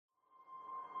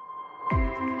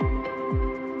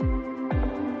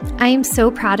I am so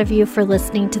proud of you for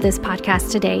listening to this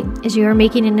podcast today, as you are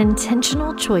making an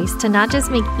intentional choice to not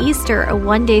just make Easter a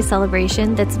one-day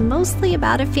celebration that's mostly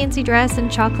about a fancy dress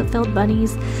and chocolate-filled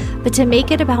bunnies, but to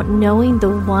make it about knowing the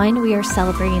one we are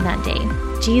celebrating that day,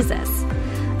 Jesus.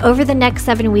 Over the next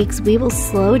 7 weeks, we will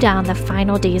slow down the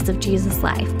final days of Jesus'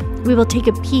 life. We will take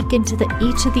a peek into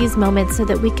each of these moments so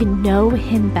that we can know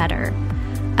Him better.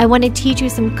 I want to teach you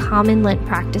some common Lent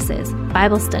practices,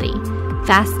 Bible study,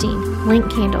 fasting,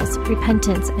 Lent candles,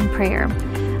 repentance, and prayer.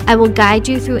 I will guide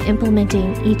you through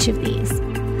implementing each of these.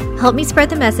 Help me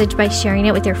spread the message by sharing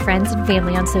it with your friends and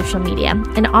family on social media,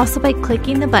 and also by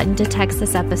clicking the button to text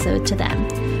this episode to them.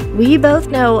 We both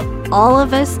know all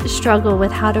of us struggle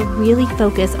with how to really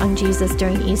focus on Jesus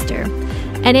during Easter.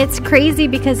 And it's crazy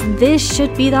because this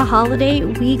should be the holiday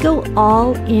we go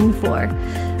all in for.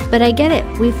 But I get it,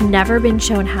 we've never been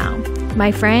shown how. My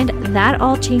friend, that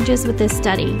all changes with this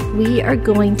study. We are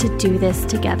going to do this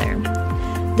together.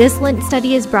 This Lent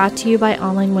study is brought to you by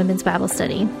Online Women's Bible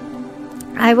Study.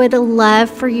 I would love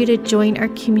for you to join our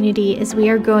community as we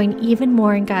are growing even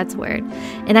more in God's Word.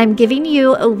 And I'm giving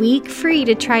you a week free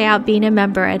to try out being a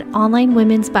member at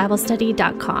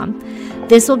onlinewomensbiblestudy.com.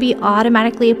 This will be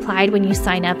automatically applied when you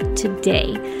sign up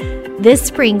today. This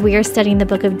spring, we are studying the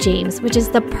book of James, which is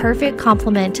the perfect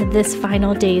complement to this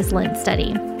final day's Lent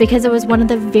study, because it was one of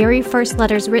the very first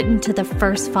letters written to the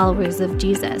first followers of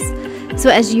Jesus.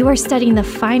 So as you are studying the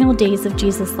final days of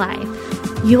Jesus' life,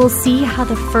 you will see how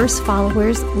the first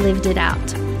followers lived it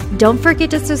out. Don't forget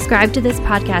to subscribe to this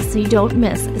podcast so you don't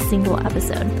miss a single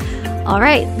episode. All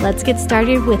right, let's get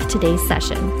started with today's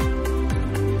session.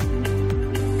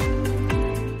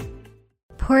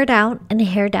 Pour it out and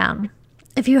hair down.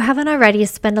 If you haven't already,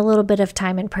 spend a little bit of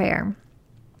time in prayer.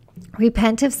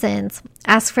 Repent of sins,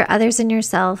 ask for others and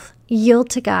yourself, yield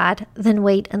to God, then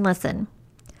wait and listen.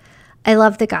 I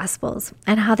love the Gospels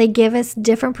and how they give us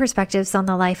different perspectives on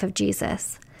the life of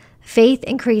Jesus. Faith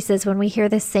increases when we hear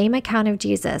the same account of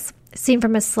Jesus, seen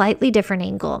from a slightly different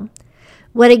angle.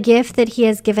 What a gift that He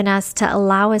has given us to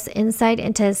allow us insight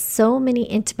into so many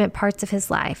intimate parts of His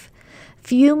life.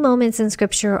 Few moments in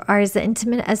Scripture are as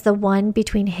intimate as the one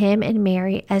between Him and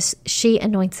Mary as she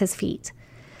anoints His feet.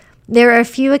 There are a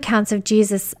few accounts of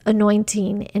Jesus'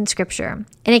 anointing in Scripture,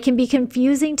 and it can be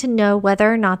confusing to know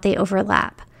whether or not they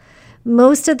overlap.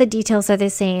 Most of the details are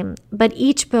the same, but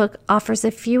each book offers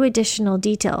a few additional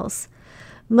details.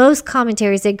 Most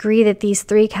commentaries agree that these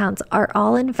 3 accounts are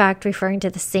all in fact referring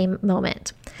to the same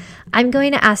moment. I'm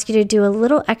going to ask you to do a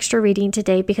little extra reading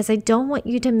today because I don't want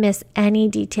you to miss any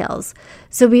details.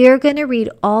 So we are going to read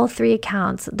all 3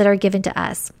 accounts that are given to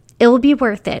us. It will be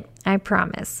worth it, I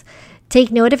promise.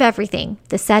 Take note of everything,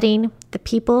 the setting, the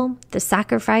people, the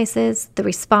sacrifices, the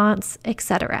response,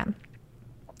 etc.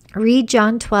 Read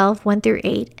John 12,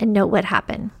 1-8 and note what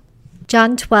happened.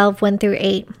 John 12,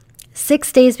 1-8.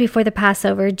 6 days before the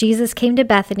Passover, Jesus came to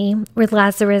Bethany, where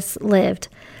Lazarus lived,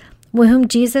 whom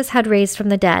Jesus had raised from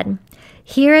the dead.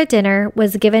 Here a dinner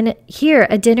was given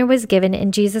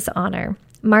in Jesus' honor.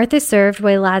 Martha served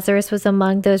while Lazarus was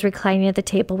among those reclining at the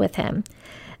table with him.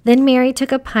 Then Mary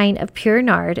took a pint of pure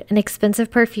nard, an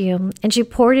expensive perfume, and she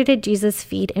poured it at Jesus'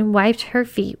 feet and wiped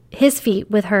his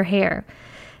feet with her hair.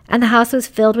 And the house was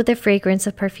filled with the fragrance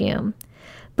of perfume.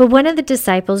 But one of the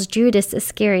disciples, Judas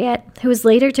Iscariot, who was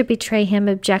later to betray Him,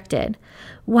 objected.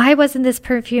 Why wasn't this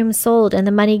perfume sold and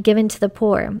the money given to the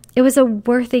poor? It was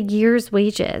worth a year's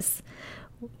wages.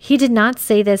 He did not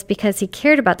say this because he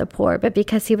cared about the poor, but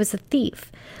because he was a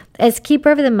thief. As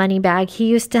keeper of the money bag, he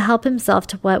used to help himself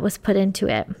to what was put into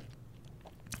it.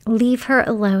 Leave her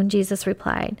alone, Jesus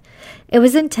replied. It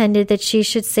was intended that she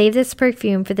should save this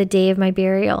perfume for the day of my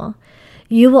burial.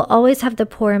 You will always have the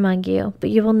poor among you, but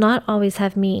you will not always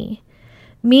have me.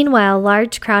 Meanwhile, a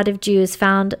large crowd of Jews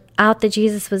found out that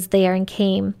Jesus was there and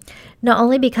came, not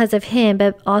only because of Him,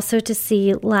 but also to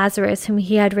see Lazarus, whom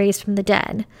He had raised from the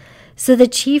dead. So the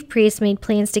chief priests made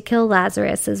plans to kill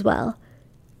Lazarus as well.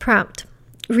 Prompt.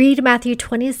 Read Matthew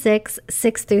 26,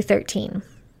 6-13,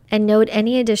 and note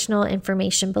any additional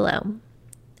information below.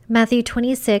 Matthew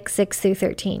 26,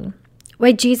 6-13.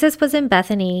 While Jesus was in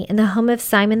Bethany, in the home of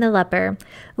Simon the leper,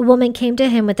 a woman came to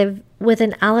him with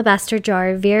an alabaster jar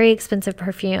of very expensive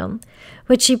perfume,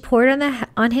 which she poured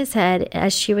on his head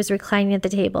as she was reclining at the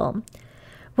table.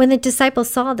 When the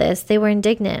disciples saw this, they were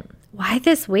indignant. Why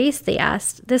this waste, they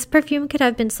asked. This perfume could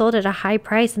have been sold at a high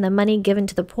price and the money given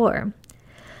to the poor.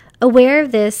 Aware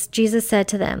of this, Jesus said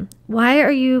to them, Why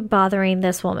are you bothering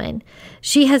this woman?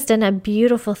 She has done a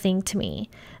beautiful thing to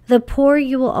me. The poor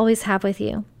you will always have with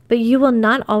you, but you will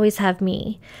not always have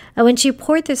me. And when she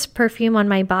poured this perfume on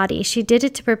my body, she did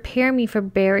it to prepare me for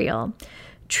burial.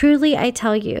 Truly, I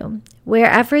tell you,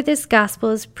 wherever this gospel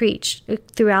is preached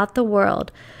throughout the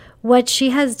world, what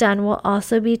she has done will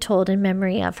also be told in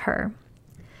memory of her.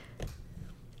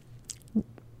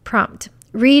 Prompt.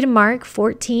 Read Mark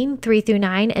 14,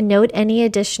 3-9, and note any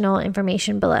additional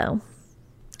information below.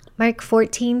 Mark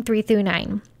 14,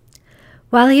 3-9.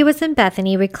 While he was in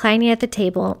Bethany, reclining at the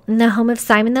table, in the home of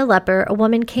Simon the leper, a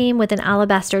woman came with an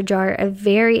alabaster jar of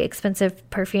very expensive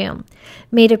perfume,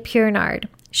 made of pure nard.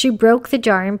 She broke the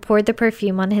jar and poured the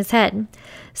perfume on his head.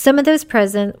 Some of those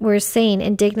present were saying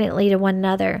indignantly to one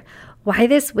another, "Why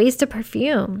this waste of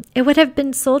perfume? It would have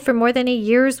been sold for more than a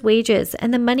year's wages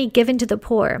and the money given to the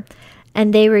poor."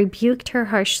 And they rebuked her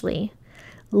harshly.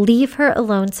 "Leave her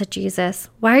alone," said Jesus.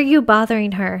 "Why are you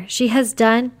bothering her? She has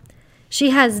done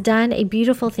a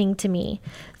beautiful thing to me.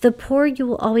 The poor you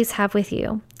will always have with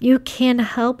you. You can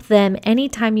help them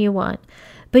anytime you want,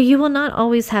 but you will not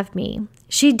always have me.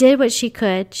 She did what she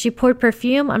could. She poured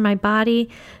perfume on my body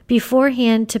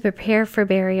beforehand to prepare for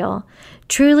burial.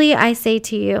 Truly I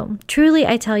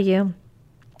tell you,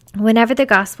 whenever the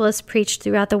gospel is preached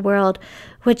throughout the world,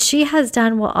 what she has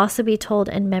done will also be told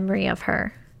in memory of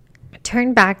her."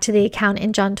 Turn back to the account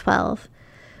in John 12.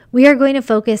 We are going to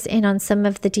focus in on some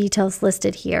of the details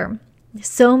listed here.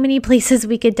 So many places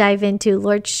we could dive into.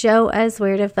 Lord, show us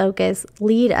where to focus.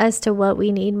 Lead us to what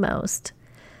we need most.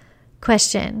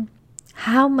 Question.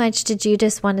 How much did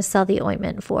Judas want to sell the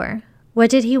ointment for?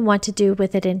 What did he want to do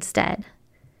with it instead?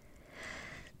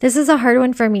 This is a hard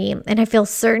one for me, and I feel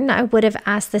certain I would have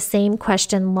asked the same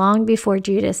question long before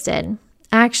Judas did.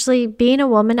 Actually, being a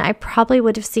woman, I probably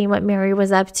would have seen what Mary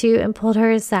was up to and pulled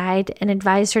her aside and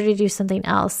advised her to do something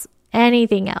else,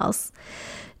 anything else.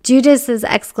 Judas's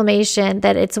exclamation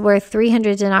that it's worth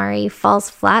 300 denarii falls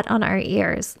flat on our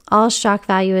ears. All shock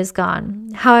value is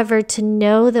gone. However, to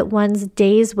know that one's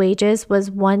day's wages was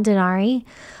 1 denarii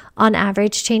on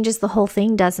average changes the whole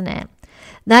thing, doesn't it?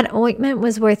 That ointment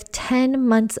was worth 10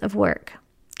 months of work.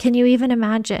 Can you even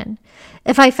imagine?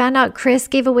 If I found out Chris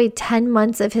gave away 10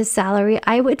 months of his salary,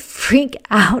 I would freak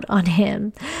out on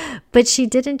him. But she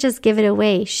didn't just give it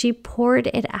away. She poured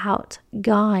it out.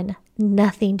 Gone.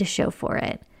 Nothing to show for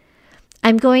it.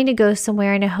 I'm going to go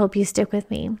somewhere and I hope you stick with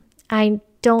me. I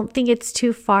don't think it's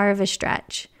too far of a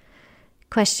stretch.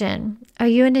 Question. Are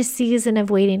you in a season of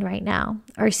waiting right now?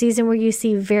 Or a season where you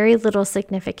see very little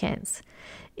significance?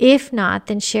 If not,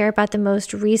 then share about the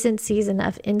most recent season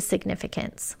of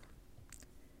insignificance.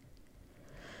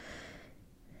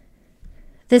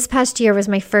 This past year was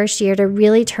my first year to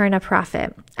really turn a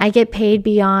profit. I get paid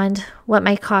beyond what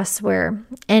my costs were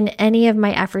in any of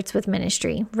my efforts with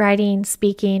ministry, writing,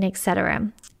 speaking,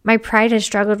 etc. My pride has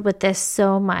struggled with this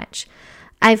so much.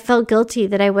 I felt guilty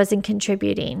that I wasn't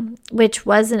contributing, which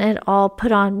wasn't at all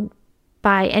put on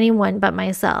by anyone but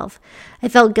myself. I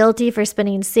felt guilty for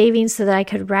spending savings so that I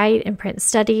could write and print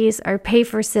studies or pay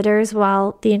for sitters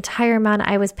while the entire amount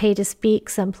I was paid to speak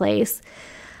someplace.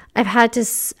 I've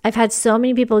had so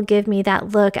many people give me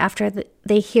that look after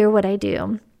they hear what I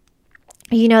do.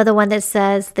 You know, the one that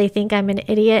says they think I'm an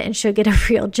idiot and should get a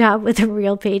real job with a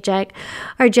real paycheck,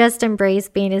 or just embrace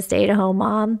being a stay-at-home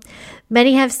mom.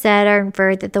 Many have said or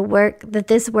inferred that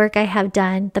this work I have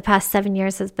done the past 7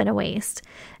 years has been a waste.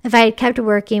 If I had kept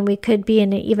working, we could be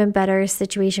in an even better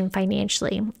situation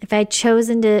financially. If I had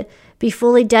chosen to be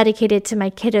fully dedicated to my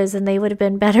kiddos, then they would have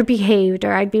been better behaved,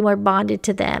 or I'd be more bonded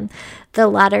to them, the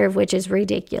latter of which is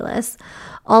ridiculous.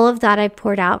 All of that I've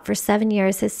poured out for 7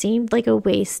 years has seemed like a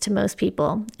waste to most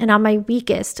people. And on my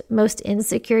weakest, most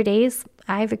insecure days,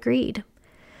 I've agreed.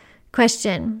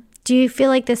 Question. Do you feel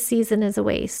like this season is a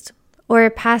waste? Or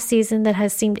a past season that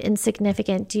has seemed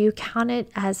insignificant, do you count it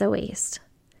as a waste?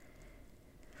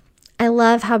 I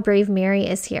love how brave Mary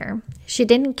is here. She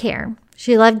didn't care.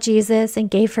 She loved Jesus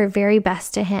and gave her very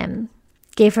best to him,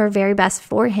 gave her very best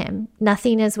for him.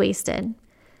 Nothing is wasted.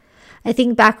 I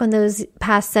think back on those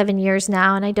past 7 years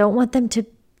now, and I don't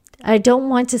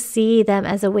want to see them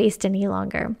as a waste any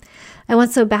longer. I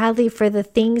want so badly for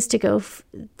things to go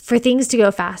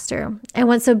faster. I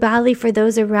want so badly for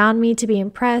those around me to be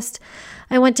impressed.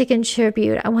 I want to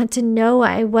contribute. I want to know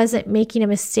I wasn't making a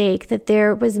mistake, that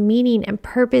there was meaning and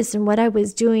purpose in what I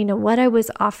was doing and what I was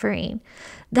offering.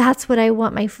 That's what I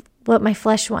want what my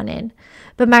flesh wanted.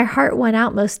 But my heart went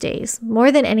out most days.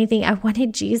 More than anything, I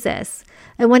wanted Jesus.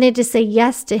 I wanted to say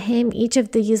yes to him each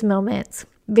of these moments.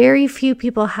 Very few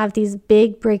people have these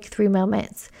big breakthrough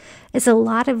moments. It's a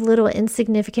lot of little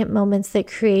insignificant moments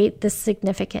that create the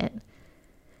significant.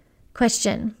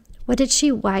 Question. What did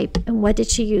she wipe and what did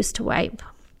she use to wipe?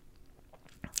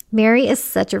 Mary is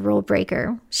such a rule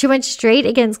breaker. She went straight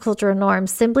against cultural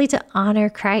norms simply to honor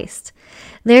Christ.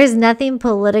 There's nothing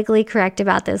politically correct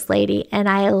about this lady, and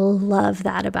I love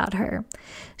that about her.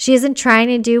 She isn't trying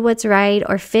to do what's right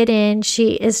or fit in.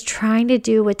 She is trying to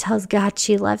do what tells God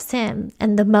she loves him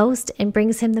and the most and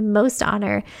brings him the most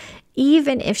honor,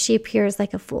 even if she appears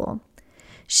like a fool.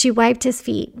 She wiped his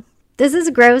feet. This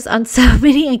is gross on so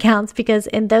many accounts because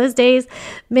in those days,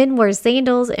 men wore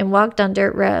sandals and walked on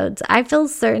dirt roads. I feel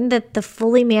certain that the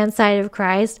fully man side of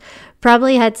Christ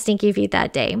probably had stinky feet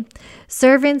that day.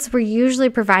 Servants were usually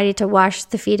provided to wash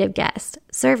the feet of guests.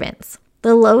 Servants,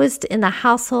 the lowest in the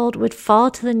household, would fall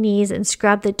to the knees and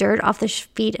scrub the dirt off the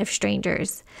feet of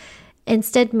strangers.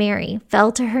 Instead, Mary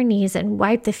fell to her knees and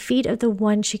wiped the feet of the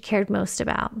one she cared most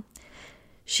about.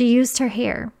 She used her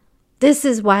hair. This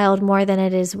is wild more than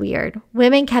it is weird.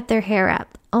 Women kept their hair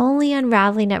up, only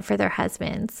unraveling it for their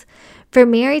husbands. For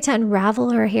Mary to unravel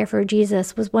her hair for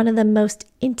Jesus was one of the most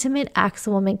intimate acts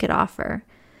a woman could offer.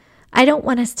 I don't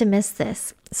want us to miss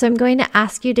this, so I'm going to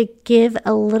ask you to give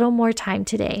a little more time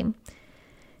today.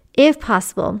 If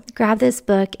possible, grab this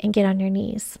book and get on your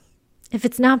knees. If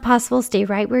it's not possible, stay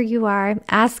right where you are,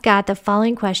 ask God the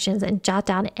following questions, and jot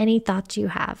down any thoughts you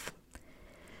have.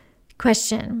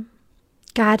 Question: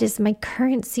 God, is my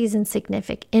current season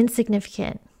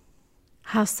insignificant?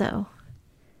 How so?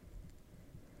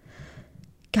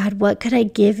 God, what could I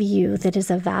give you that is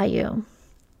of value?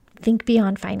 Think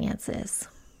beyond finances.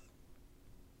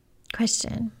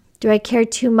 Question: do I care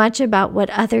too much about what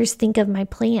others think of my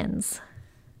plans?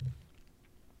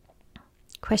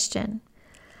 Question: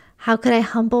 how could I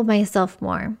humble myself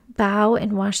more? Bow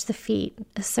and wash the feet,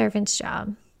 a servant's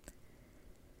job.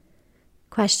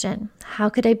 Question: how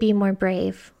could I be more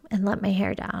brave and let my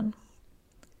hair down?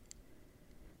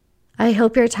 I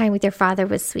hope your time with your Father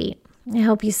was sweet. I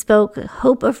hope you spoke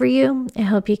hope over you. I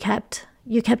hope you kept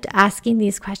asking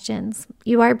these questions.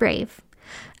 You are brave.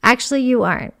 Actually, you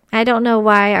aren't. I don't know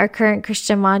why our current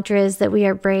Christian mantra is that we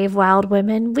are brave, wild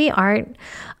women. We aren't.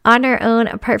 On our own,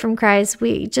 apart from Christ,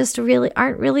 we just really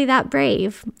aren't really that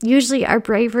brave. Usually our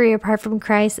bravery apart from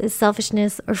Christ is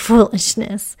selfishness or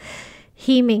foolishness.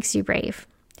 He makes you brave.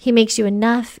 He makes you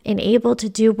enough and able to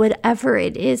do whatever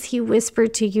it is he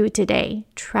whispered to you today.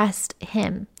 Trust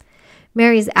him.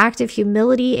 Mary's act of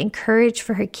humility and courage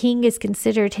for her king is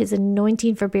considered his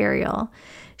anointing for burial.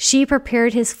 She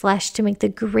prepared his flesh to make the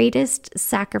greatest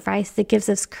sacrifice that gives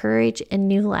us courage and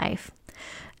new life.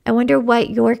 I wonder what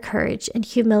your courage and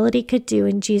humility could do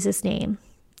in Jesus' name.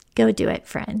 Go do it,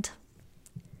 friend.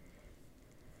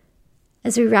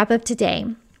 As we wrap up today,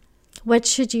 what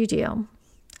should you do?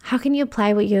 How can you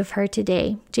apply what you have heard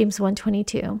today, James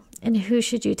 1:22? And who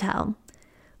should you tell?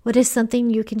 What is something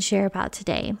you can share about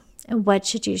today? And what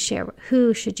should you share?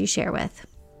 Who should you share with?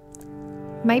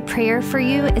 My prayer for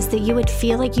you is that you would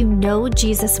feel like you know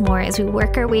Jesus more as we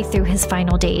work our way through his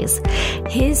final days.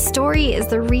 His story is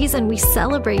the reason we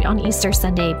celebrate on Easter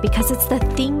Sunday because it's the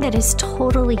thing that has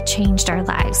totally changed our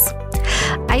lives.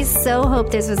 I so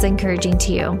hope this was encouraging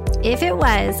to you. If it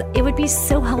was, it would be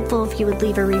so helpful if you would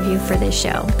leave a review for this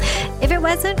show. If it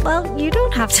wasn't, well, you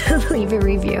don't have to leave a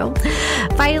review.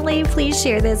 Finally, please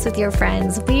share this with your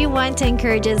friends. We want to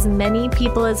encourage as many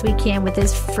people as we can with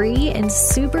this free and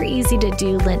super easy to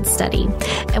do Lent study.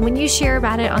 And when you share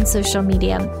about it on social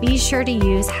media, be sure to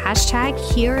use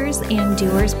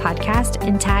 #HearersAndDoersPodcast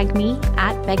and tag me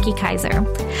at Becky Kaiser.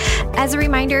 As a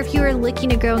reminder, if you are looking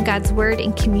to grow in God's Word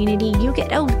and community, you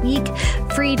get a week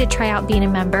free to try out being a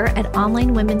member at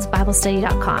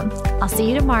onlinewomensbiblestudy.com. I'll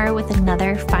see you tomorrow with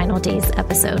another Final Days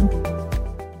episode.